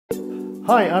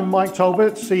Hi, I'm Mike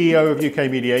Talbot, CEO of UK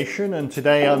Mediation, and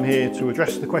today I'm here to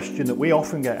address the question that we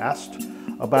often get asked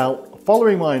about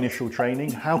following my initial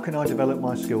training, how can I develop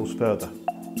my skills further?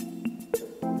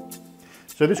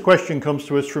 So this question comes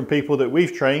to us from people that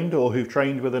we've trained or who've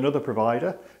trained with another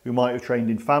provider, who might have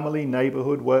trained in family,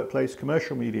 neighbourhood, workplace,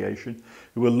 commercial mediation,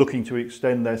 who are looking to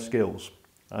extend their skills.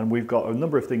 And we've got a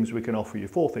number of things we can offer you,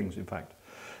 4 things in fact.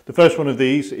 The first one of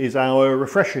these is our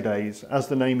refresher days. As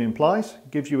the name implies, it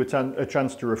gives you a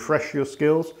chance to refresh your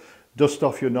skills, dust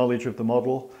off your knowledge of the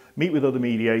model, meet with other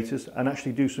mediators and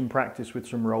actually do some practice with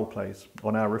some role plays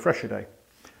on our refresher day.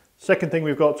 Second thing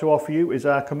we've got to offer you is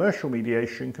our commercial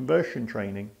mediation conversion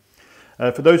training.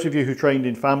 For those of you who trained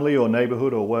in family or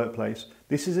neighbourhood or workplace,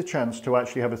 this is a chance to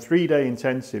actually have a 3-day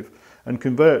intensive and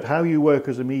convert how you work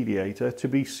as a mediator to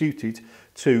be suited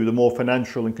to the more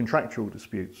financial and contractual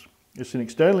disputes. It's an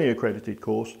externally accredited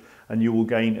course and you will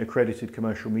gain accredited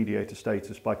commercial mediator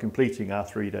status by completing our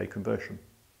 3-day conversion.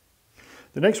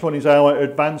 The next one is our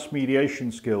advanced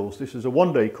mediation skills. This is a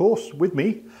 1-day course with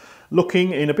me,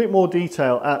 looking in a bit more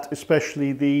detail at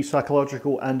especially the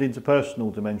psychological and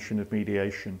interpersonal dimension of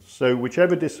mediation. So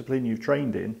whichever discipline you've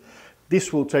trained in,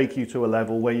 this will take you to a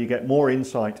level where you get more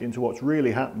insight into what's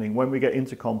really happening when we get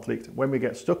into conflict, when we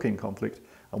get stuck in conflict,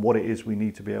 and what it is we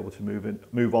need to be able to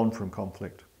move on from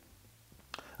conflict.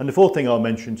 And the 4th thing I'll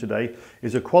mention today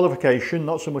is a qualification,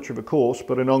 not so much of a course,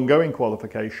 but an ongoing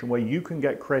qualification where you can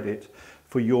get credit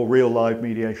for your real live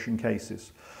mediation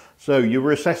cases. So you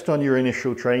were assessed on your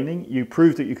initial training, you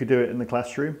proved that you could do it in the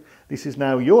classroom. This is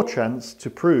now your chance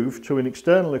to prove to an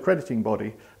external accrediting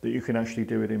body that you can actually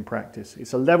do it in practice.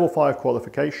 It's a level 5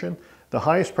 qualification, the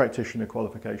highest practitioner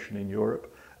qualification in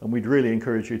Europe, and we'd really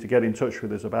encourage you to get in touch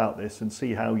with us about this and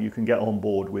see how you can get on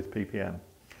board with PPM.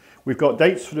 We've got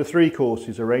dates for the 3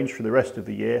 courses arranged for the rest of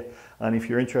the year, and if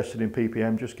you're interested in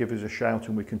PPM, just give us a shout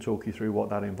and we can talk you through what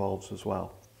that involves as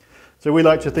well. So we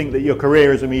like to think that your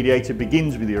career as a mediator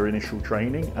begins with your initial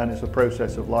training and it's a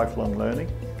process of lifelong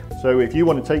learning. So if you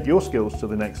want to take your skills to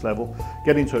the next level,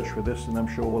 get in touch with us and I'm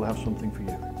sure we'll have something for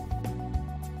you.